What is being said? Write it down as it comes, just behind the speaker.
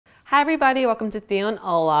Hi everybody, welcome to Theo and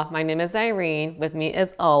Olaf. My name is Irene. With me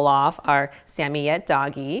is Olaf, our Samoyed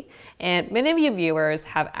doggy. And many of you viewers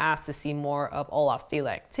have asked to see more of Olaf's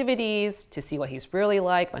daily activities, to see what he's really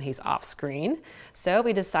like when he's off screen. So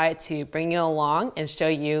we decided to bring you along and show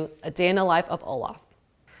you a day in the life of Olaf.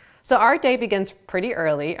 So our day begins pretty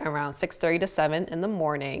early, around 6:30 to 7 in the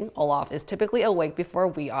morning. Olaf is typically awake before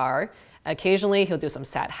we are. Occasionally he'll do some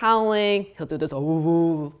sad howling, he'll do this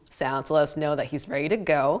ooh sound to let us know that he's ready to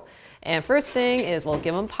go. And first thing is we'll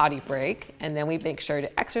give him potty break, and then we make sure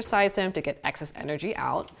to exercise him to get excess energy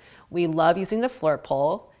out. We love using the flirt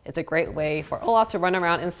pole. It's a great way for Olaf to run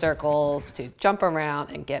around in circles, to jump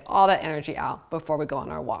around and get all that energy out before we go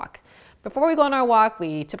on our walk. Before we go on our walk,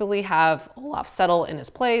 we typically have Olaf settle in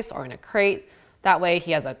his place or in a crate. That way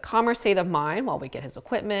he has a calmer state of mind while we get his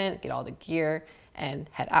equipment, get all the gear, and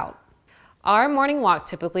head out. Our morning walk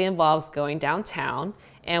typically involves going downtown,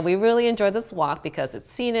 and we really enjoy this walk because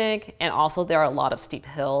it's scenic, and also there are a lot of steep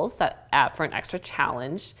hills that add for an extra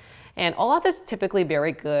challenge. And Olaf is typically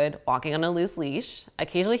very good walking on a loose leash.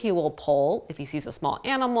 Occasionally he will pull if he sees a small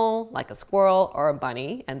animal like a squirrel or a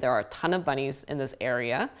bunny, and there are a ton of bunnies in this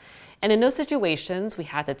area. And in those situations, we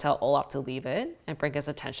had to tell Olaf to leave it and bring his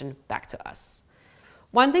attention back to us.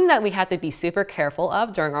 One thing that we have to be super careful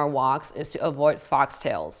of during our walks is to avoid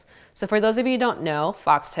foxtails. So for those of you who don't know,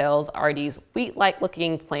 foxtails are these wheat-like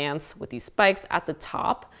looking plants with these spikes at the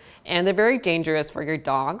top, and they're very dangerous for your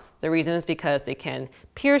dogs. The reason is because they can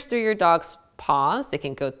pierce through your dog's paws, they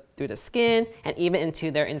can go through the skin, and even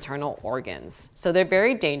into their internal organs. So they're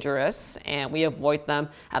very dangerous, and we avoid them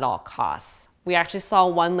at all costs. We actually saw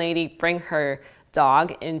one lady bring her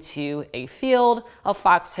dog into a field of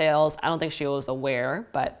foxtails. I don't think she was aware,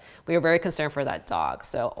 but we were very concerned for that dog.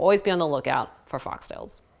 So always be on the lookout for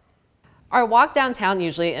foxtails. Our walk downtown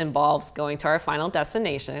usually involves going to our final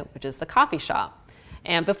destination, which is the coffee shop.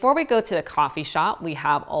 And before we go to the coffee shop, we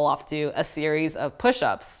have Olaf do a series of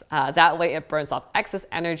push-ups. That way it burns off excess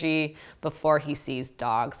energy before he sees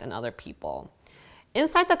dogs and other people.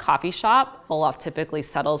 Inside the coffee shop, Olaf typically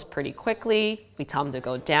settles pretty quickly. We tell him to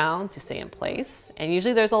go down to stay in place. And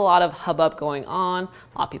usually there's a lot of hubbub going on,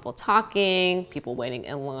 a lot of people talking, people waiting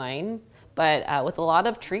in line. But with a lot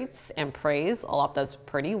of treats and praise, Olaf does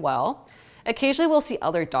pretty well. Occasionally we'll see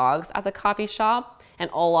other dogs at the coffee shop, and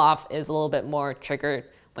Olaf is a little bit more triggered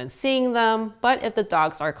when seeing them. But if the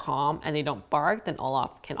dogs are calm and they don't bark, then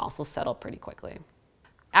Olaf can also settle pretty quickly.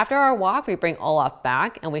 After our walk, we bring Olaf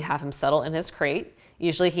back and we have him settle in his crate.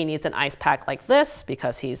 Usually he needs an ice pack like this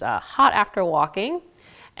because he's hot after walking.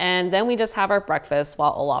 And then we just have our breakfast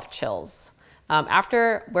while Olaf chills.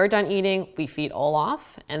 After we're done eating, we feed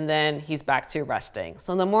Olaf, and then he's back to resting.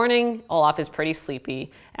 So in the morning, Olaf is pretty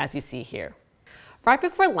sleepy, as you see here. Right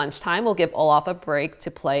before lunchtime, we'll give Olaf a break to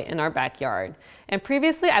play in our backyard. And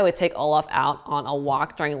previously, I would take Olaf out on a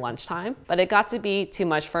walk during lunchtime, but it got to be too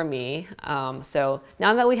much for me. So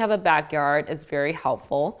now that we have a backyard, it's very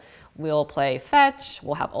helpful. We'll play fetch,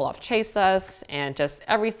 we'll have Olaf chase us, and just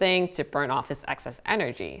everything to burn off his excess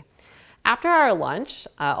energy. After our lunch,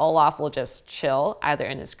 Olaf will just chill either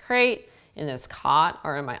in his crate, in his cot,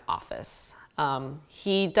 or in my office.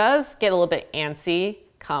 He does get a little bit antsy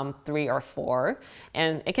come 3 or 4,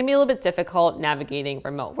 and it can be a little bit difficult navigating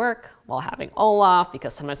remote work while having Olaf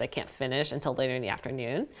because sometimes I can't finish until later in the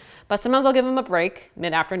afternoon. But sometimes I'll give him a break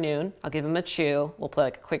mid-afternoon, I'll give him a chew, we'll play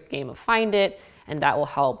like a quick game of Find It, and that will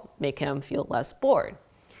help make him feel less bored.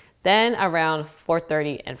 Then around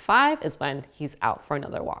 4:30 and 5 is when he's out for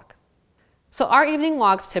another walk. So our evening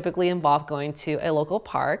walks typically involve going to a local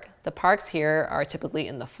park. The parks here are typically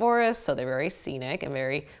in the forest, so they're very scenic and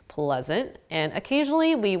very pleasant. And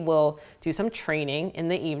occasionally we will do some training in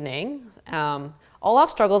the evening. Olaf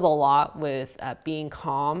struggles a lot with being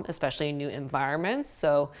calm, especially in new environments.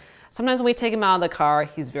 So sometimes when we take him out of the car,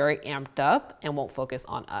 he's very amped up and won't focus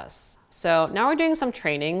on us. So now we're doing some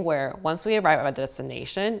training where once we arrive at a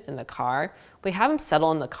destination in the car, we have him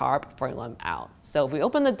settle in the car before we let him out. So if we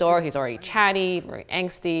open the door, he's already chatty, very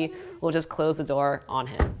angsty, we'll just close the door on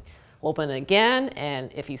him. We'll open it again,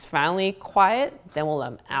 and if he's finally quiet, then we'll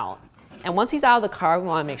let him out. And once he's out of the car, we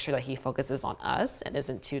want to make sure that he focuses on us and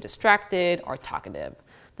isn't too distracted or talkative.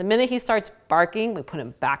 The minute he starts barking, we put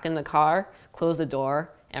him back in the car, close the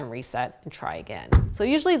door, and reset and try again. So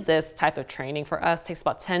usually this type of training for us takes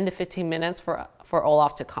about 10 to 15 minutes for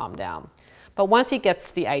Olaf to calm down. But once he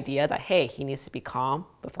gets the idea that, hey, he needs to be calm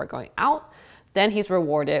before going out, then he's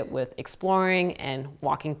rewarded with exploring and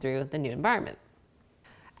walking through the new environment.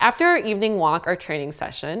 After our evening walk or training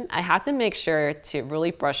session, I have to make sure to really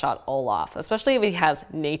brush out Olaf, especially if he has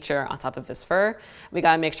nature on top of his fur. We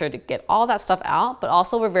gotta make sure to get all that stuff out, but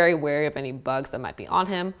also we're very wary of any bugs that might be on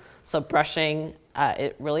him. So brushing,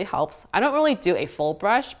 it really helps. I don't really do a full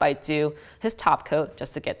brush, but I do his top coat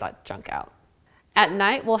just to get that junk out. At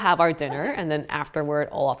night, we'll have our dinner, and then afterward,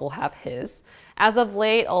 Olaf will have his. As of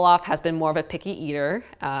late, Olaf has been more of a picky eater,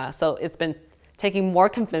 so it's been taking more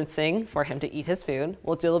convincing for him to eat his food.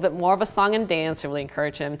 We'll do a little bit more of a song and dance to really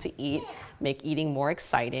encourage him to eat, make eating more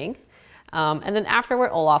exciting. And then afterward,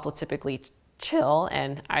 Olaf will typically chill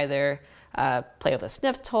and either play with a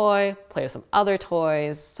sniff toy, play with some other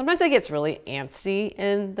toys. Sometimes he gets really antsy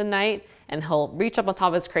in the night and he'll reach up on top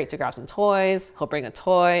of his crate to grab some toys. He'll bring a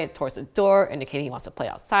toy towards the door, indicating he wants to play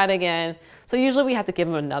outside again. So usually we have to give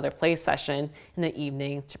him another play session in the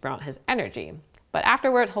evening to burn out his energy. But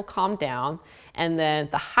afterward, he'll calm down. And then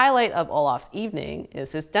the highlight of Olaf's evening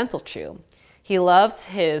is his dental chew. He loves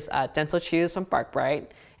his dental chews from Bark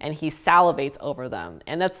Bright, and he salivates over them.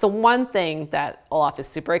 And that's the one thing that Olaf is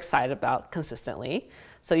super excited about consistently.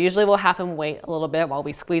 So usually we'll have him wait a little bit while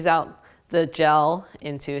we squeeze out the gel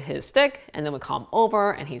into his stick, and then we call him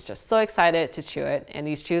over, and he's just so excited to chew it. And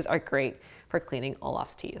these chews are great for cleaning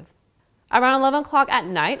Olaf's teeth. Around 11 o'clock at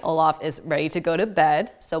night, Olaf is ready to go to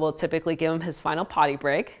bed, so we'll typically give him his final potty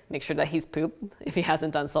break, make sure that he's pooped if he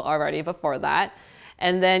hasn't done so already before that.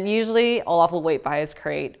 And then usually Olaf will wait by his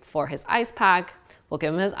crate for his ice pack. We'll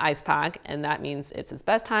give him his ice pack, and that means it's his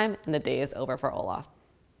bedtime and the day is over for Olaf.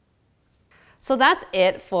 So that's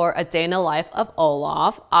it for a day in the life of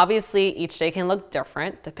Olaf. Obviously, each day can look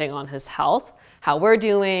different depending on his health, how we're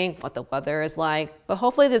doing, what the weather is like, but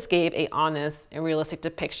hopefully this gave a honest and realistic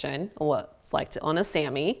depiction of what it's like to own a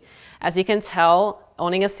Sammy. As you can tell,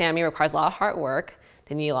 owning a Sammy requires a lot of hard work.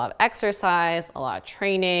 They need a lot of exercise, a lot of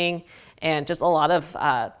training, and just a lot of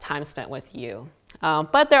time spent with you.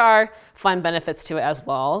 But there are fun benefits to it as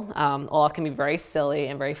well. Olaf can be very silly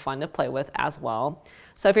and very fun to play with as well.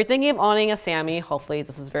 So if you're thinking of owning a Sammy, hopefully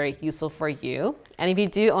this is very useful for you. And if you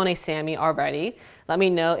do own a Sammy already, let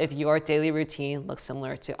me know if your daily routine looks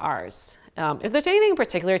similar to ours. If there's anything in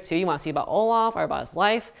particular too you want to see about Olaf or about his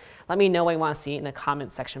life, let me know what you want to see in the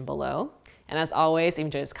comments section below. And as always, if you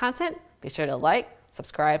enjoyed this content, be sure to like,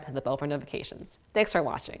 subscribe, and the bell for notifications. Thanks for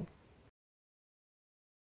watching.